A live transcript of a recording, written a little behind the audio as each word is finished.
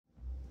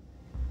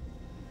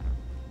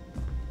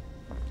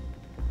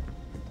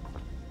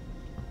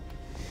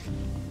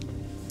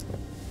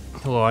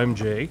Hello, I'm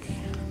Jake.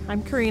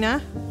 I'm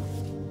Karina.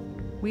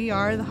 We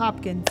are the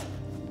Hopkins.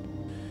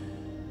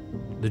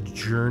 The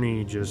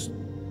journey just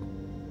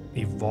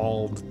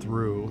evolved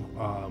through.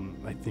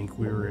 I think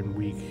we were in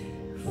week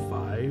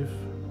 5,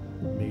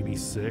 maybe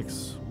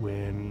 6,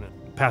 when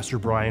Pastor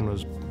Brian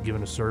was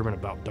giving a sermon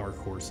about dark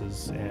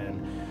horses,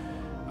 and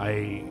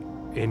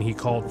he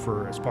called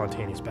for a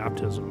spontaneous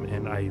baptism,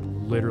 and I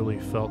literally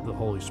felt the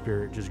Holy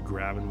Spirit just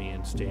grabbing me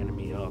and standing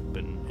me up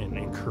and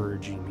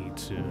encouraging me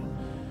to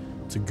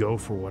go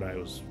for what I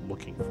was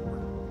looking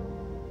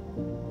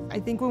for. I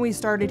think when we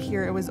started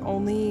here, it was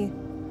only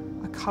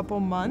a couple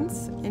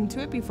months into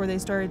it before they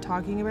started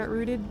talking about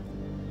Rooted.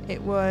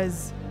 It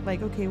was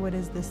like, okay, what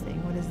is this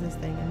thing? What is this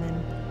thing? And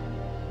then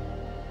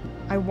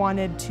I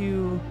wanted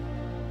to,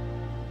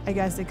 I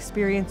guess,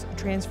 experience a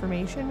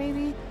transformation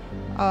maybe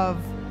of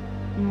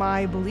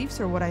my beliefs,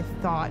 or what I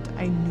thought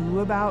I knew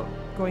about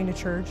going to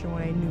church and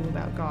what I knew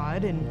about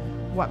God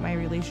and what my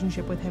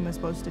relationship with Him was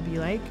supposed to be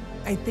like.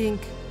 I think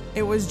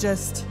it was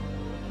just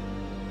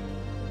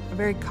a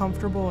very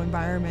comfortable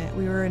environment.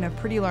 We were in a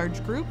pretty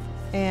large group,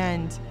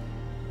 and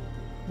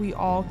we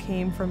all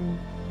came from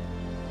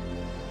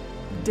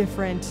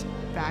different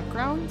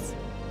backgrounds,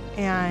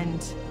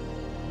 and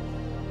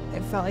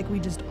it felt like we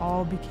just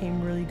all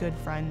became really good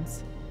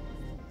friends.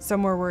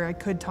 Somewhere where I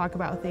could talk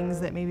about things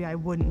that maybe I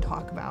wouldn't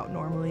talk about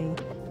normally.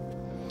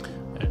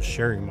 And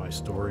sharing my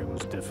story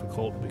was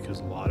difficult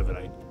because a lot of it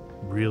I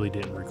really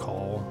didn't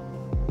recall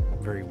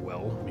very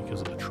well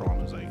because of the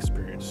traumas I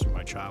experienced in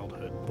my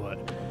childhood.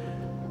 But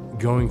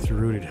going through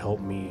Rooted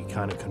helped me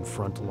kind of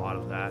confront a lot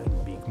of that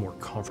and be more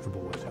comfortable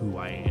with who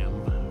I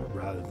am,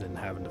 rather than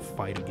having to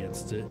fight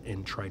against it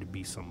and try to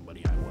be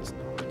somebody I was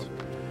not.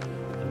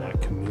 And that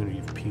community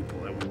of people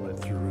that we went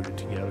through Rooted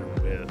together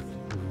with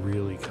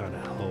really kind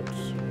of helped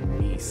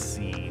me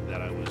see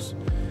that I was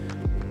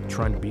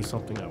trying to be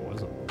something I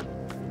wasn't.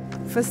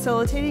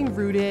 Facilitating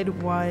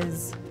Rooted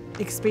was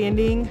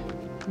expanding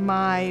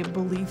my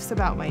beliefs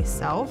about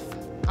myself.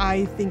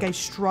 I think I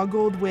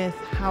struggled with,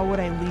 how would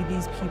I lead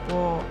these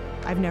people?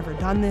 I've never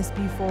done this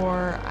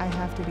before. I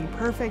have to be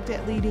perfect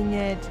at leading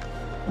it.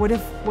 What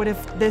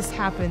if this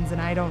happens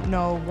and I don't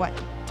know what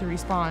to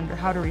respond or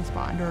how to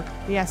respond? Or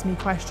they ask me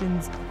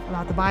questions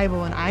about the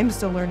Bible and I'm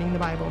still learning the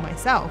Bible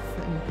myself.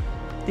 And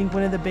I think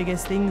one of the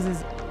biggest things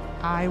is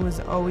I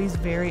was always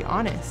very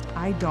honest.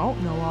 I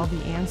don't know all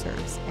the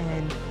answers.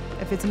 And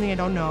if it's something I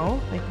don't know,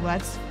 like,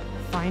 let's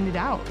find it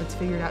out. Let's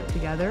figure it out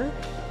together.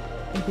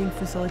 I think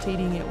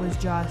facilitating it was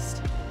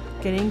just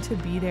getting to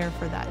be there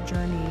for that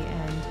journey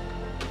and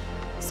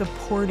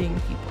supporting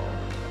people.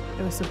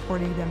 It was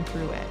supporting them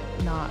through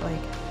it, not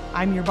like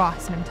I'm your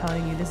boss and I'm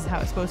telling you this is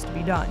how it's supposed to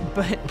be done,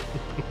 but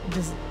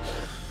just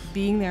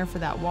being there for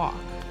that walk.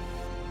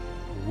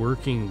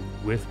 Working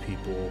with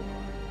people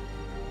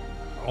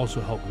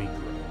also helped me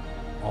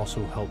grow,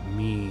 also helped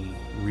me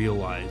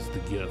realize the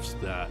gifts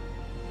that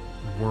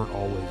weren't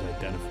always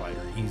identified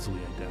or easily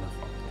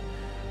identified.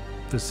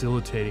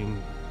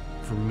 Facilitating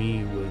for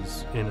me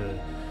was in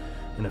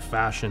a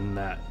fashion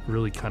that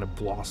really kind of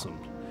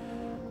blossomed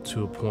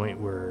to a point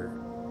where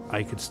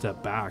I could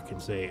step back and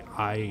say,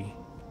 I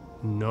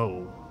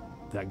know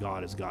that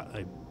God has got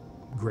a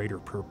greater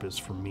purpose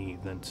for me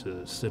than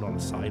to sit on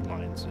the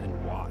sidelines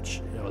and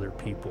watch other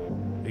people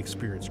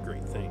experience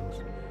great things.